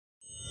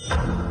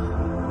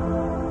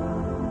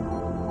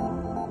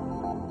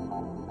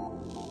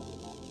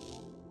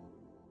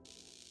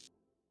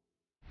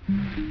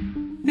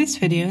This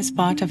video is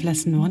part of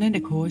Lesson 1 in the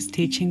course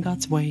Teaching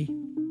God's Way.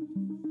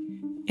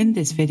 In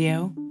this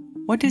video,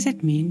 what does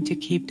it mean to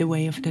keep the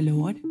way of the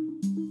Lord?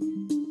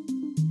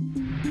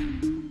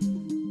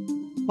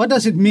 What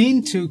does it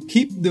mean to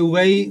keep the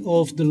way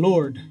of the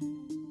Lord?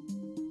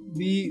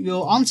 We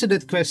will answer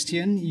that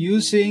question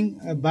using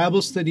a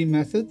Bible study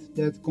method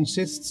that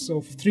consists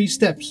of 3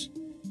 steps.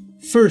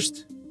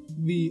 First,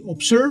 we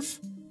observe.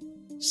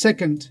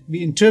 Second,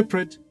 we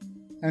interpret.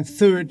 And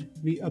third,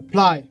 we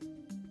apply.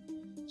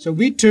 So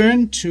we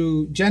turn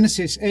to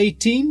Genesis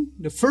 18,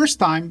 the first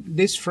time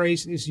this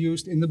phrase is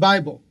used in the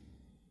Bible.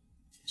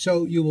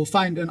 So you will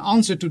find an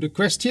answer to the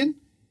question,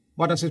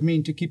 what does it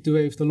mean to keep the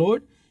way of the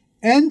Lord?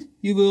 And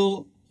you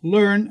will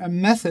learn a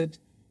method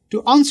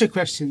to answer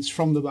questions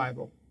from the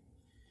Bible.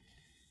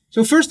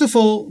 So first of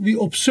all, we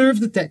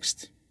observe the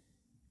text.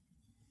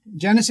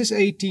 Genesis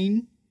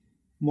 18,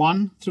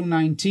 1 through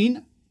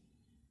 19.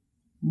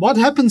 What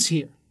happens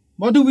here?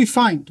 What do we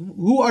find?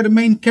 Who are the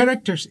main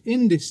characters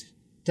in this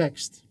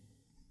text?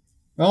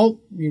 Well,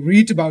 we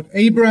read about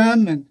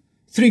Abraham and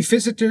 3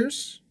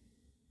 visitors.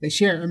 They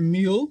share a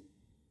meal.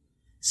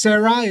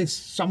 Sarah is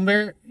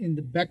somewhere in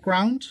the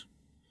background.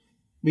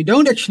 We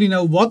don't actually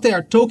know what they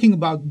are talking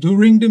about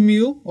during the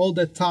meal all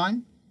that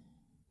time.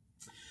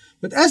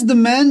 But as the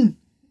men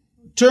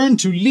turn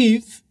to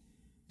leave,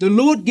 the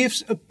Lord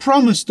gives a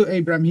promise to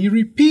Abraham. He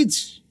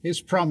repeats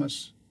his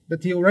promise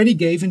that he already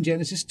gave in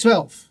Genesis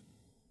 12.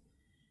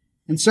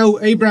 And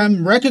so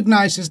Abraham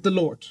recognizes the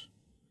Lord.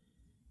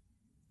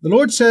 The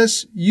Lord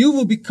says, "You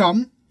will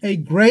become a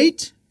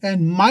great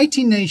and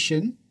mighty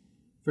nation,"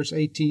 verse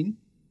 18,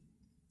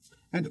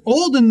 "and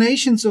all the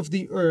nations of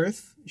the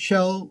earth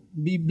shall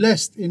be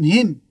blessed in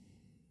him.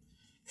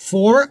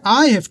 For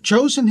I have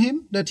chosen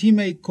him that he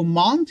may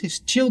command his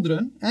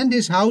children and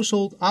his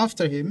household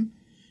after him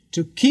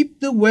to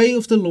keep the way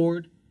of the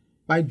Lord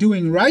by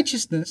doing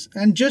righteousness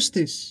and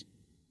justice,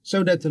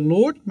 so that the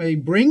Lord may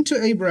bring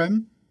to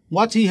Abraham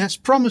what he has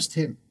promised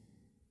him."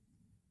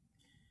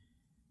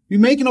 We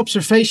make an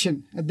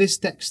observation at this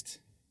text.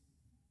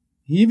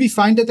 Here we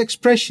find that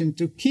expression,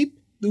 to keep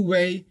the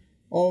way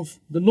of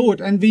the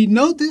Lord. And we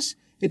notice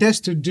it has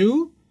to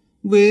do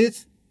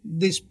with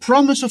this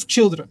promise of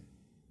children.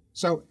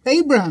 So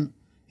Abraham,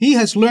 he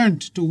has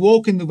learned to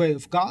walk in the way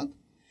of God.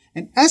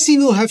 And as he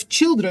will have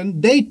children,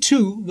 they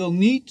too will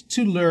need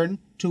to learn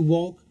to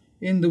walk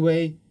in the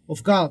way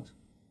of God.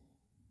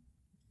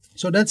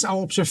 So that's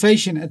our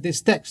observation at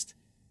this text.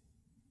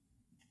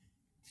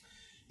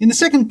 In the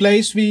second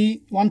place,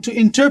 we want to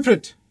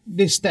interpret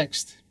this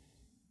text.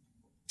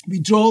 We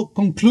draw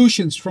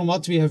conclusions from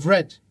what we have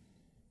read.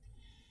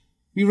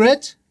 We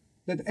read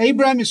that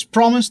Abraham is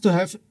promised to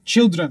have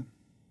children,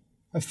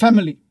 a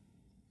family.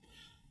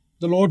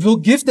 The Lord will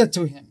give that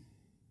to him.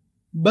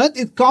 But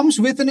it comes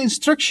with an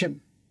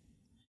instruction.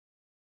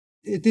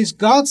 It is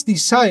God's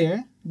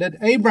desire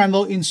that Abraham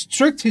will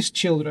instruct his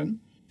children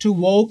to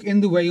walk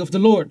in the way of the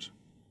Lord.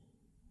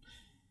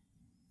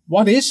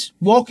 What is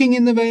walking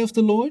in the way of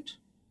the Lord?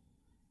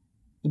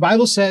 The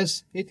Bible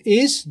says it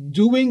is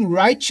doing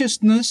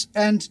righteousness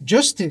and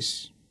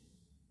justice.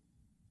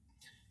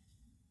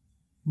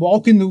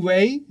 Walk in the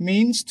way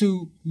means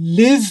to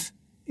live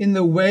in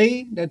the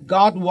way that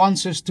God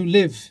wants us to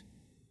live,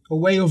 a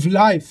way of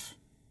life.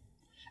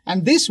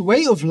 And this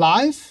way of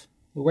life,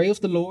 the way of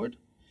the Lord,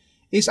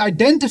 is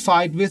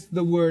identified with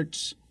the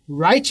words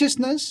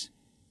righteousness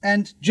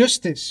and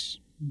justice.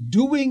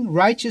 Doing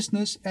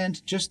righteousness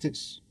and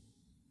justice.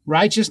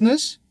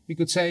 Righteousness, we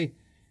could say,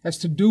 has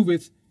to do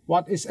with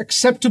what is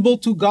acceptable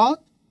to God,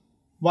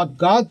 what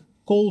God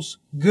calls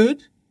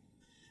good.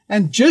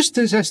 And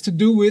justice has to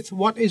do with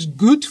what is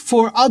good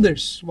for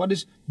others, what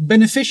is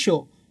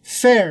beneficial,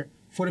 fair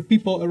for the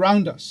people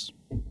around us.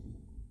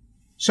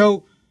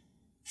 So,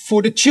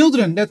 for the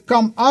children that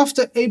come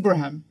after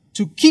Abraham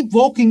to keep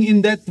walking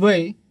in that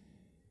way,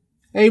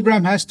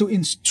 Abraham has to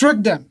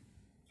instruct them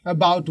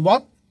about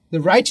what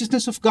the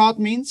righteousness of God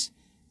means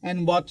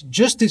and what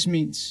justice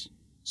means,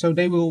 so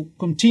they will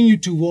continue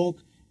to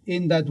walk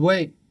in that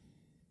way.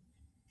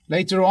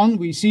 Later on,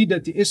 we see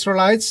that the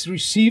Israelites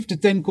received the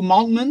 10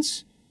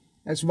 Commandments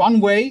as one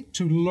way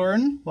to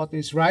learn what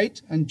is right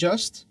and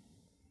just.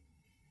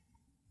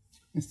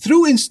 And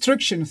through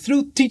instruction,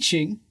 through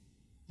teaching,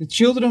 the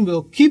children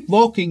will keep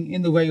walking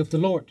in the way of the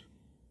Lord.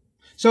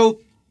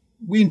 So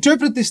we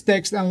interpret this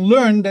text and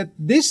learn that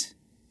this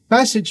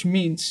passage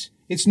means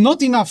it's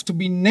not enough to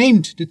be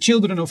named the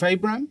children of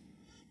Abraham,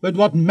 but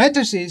what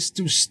matters is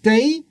to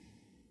stay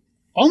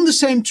on the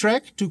same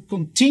track, to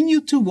continue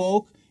to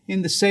walk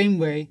in the same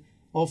way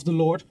of the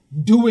Lord,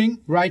 doing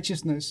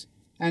righteousness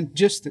and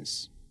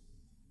justice.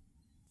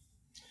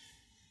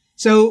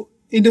 So,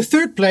 in the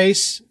third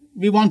place,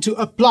 we want to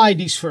apply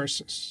these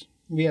verses.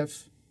 We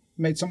have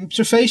made some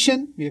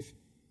observation, we have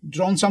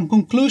drawn some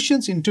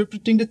conclusions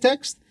interpreting the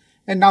text,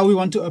 and now we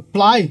want to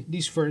apply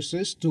these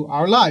verses to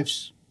our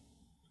lives.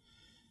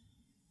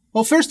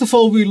 Well, first of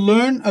all, we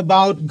learn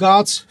about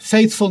God's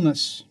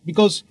faithfulness,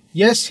 because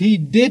yes, he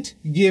did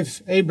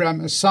give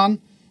Abraham a son,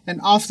 and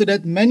after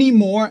that many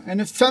more, and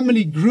a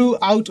family grew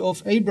out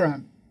of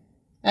Abraham.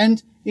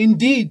 And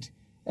indeed,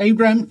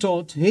 Abraham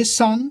taught his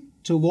son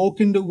to walk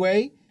in the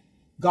way.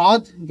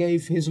 God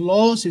gave his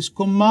laws, his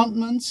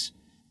commandments,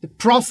 the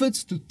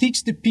prophets to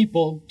teach the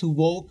people to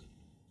walk,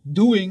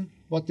 doing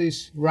what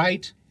is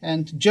right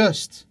and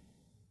just.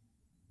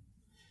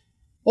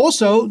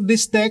 Also,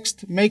 this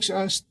text makes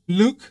us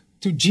look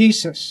to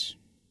Jesus.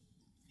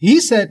 He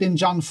said in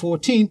John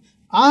 14,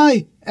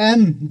 I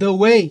am the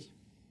way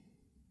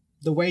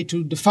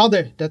to the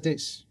Father, that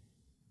is.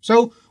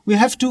 So we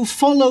have to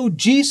follow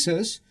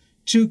Jesus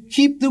to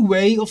keep the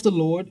way of the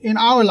Lord in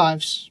our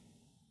lives,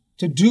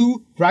 to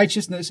do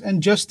righteousness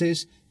and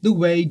justice the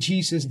way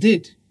Jesus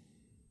did.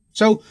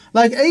 So,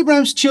 like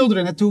Abraham's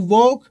children had to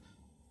walk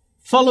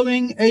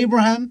following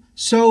Abraham,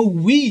 so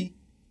we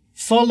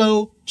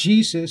follow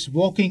Jesus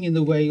walking in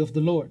the way of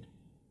the Lord.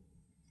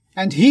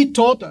 And he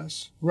taught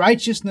us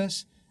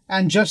righteousness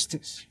and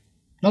justice,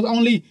 not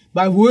only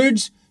by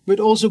words, but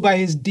also by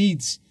his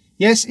deeds.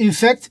 Yes, in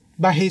fact,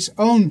 by his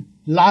own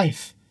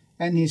life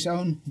and his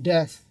own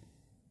death.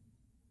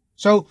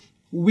 So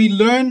we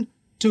learn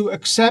to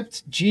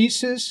accept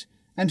Jesus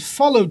and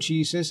follow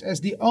Jesus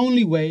as the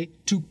only way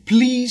to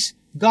please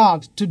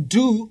God, to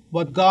do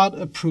what God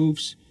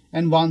approves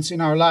and wants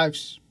in our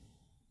lives.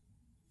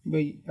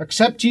 We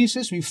accept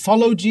Jesus, we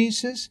follow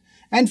Jesus,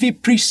 and we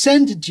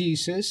present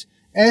Jesus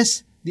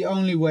as the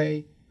only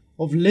way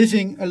of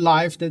living a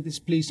life that is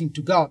pleasing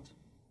to God.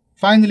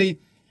 Finally,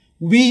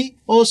 we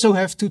also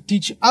have to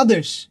teach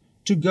others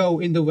to go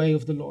in the way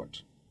of the Lord.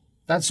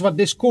 That's what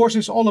this course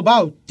is all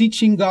about,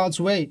 teaching God's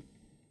way.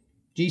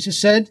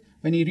 Jesus said,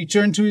 when he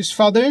returned to his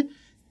Father,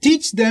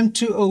 teach them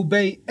to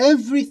obey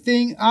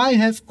everything I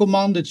have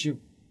commanded you.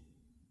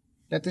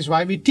 That is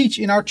why we teach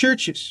in our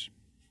churches.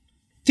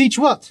 Teach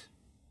what?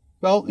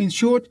 Well, in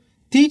short,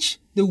 teach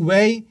the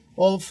way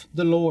of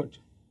the Lord.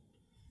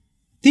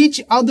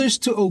 Teach others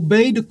to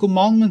obey the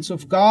commandments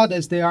of God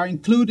as they are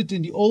included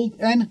in the Old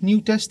and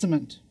New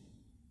Testament.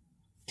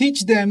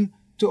 Teach them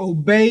to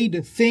obey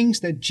the things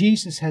that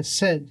Jesus has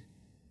said.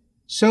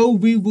 So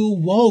we will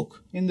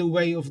walk in the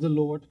way of the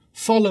Lord,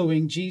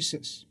 following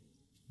Jesus.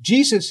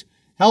 Jesus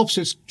helps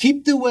us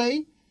keep the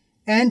way,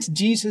 and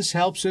Jesus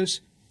helps us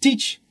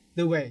teach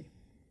the way.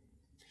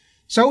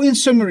 So in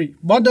summary,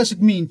 what does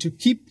it mean to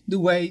keep the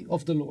way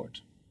of the Lord?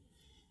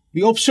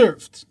 We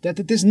observed that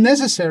it is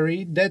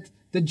necessary that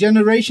the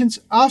generations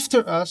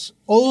after us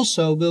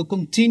also will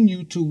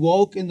continue to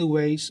walk in the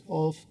ways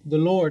of the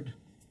Lord.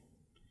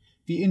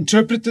 We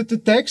interpreted the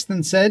text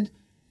and said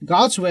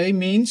God's way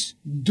means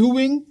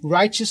doing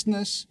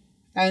righteousness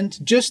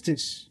and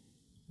justice,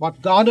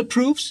 what God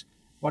approves,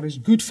 what is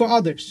good for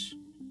others.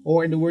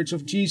 Or in the words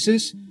of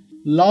Jesus,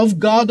 love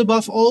God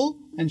above all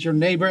and your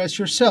neighbor as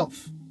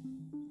yourself.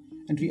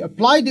 And we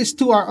applied this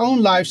to our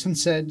own lives and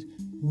said,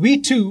 we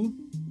too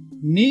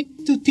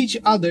need to teach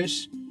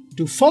others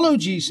to follow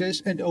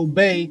Jesus and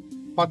obey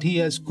what he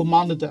has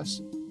commanded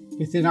us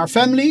within our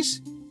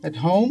families, at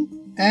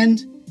home,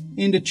 and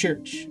in the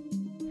church.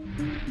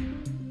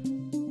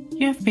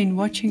 You have been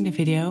watching the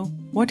video,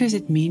 What does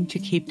it mean to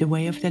keep the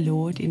way of the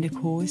Lord in the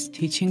course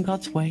Teaching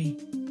God's Way?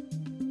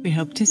 We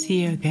hope to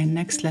see you again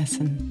next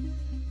lesson.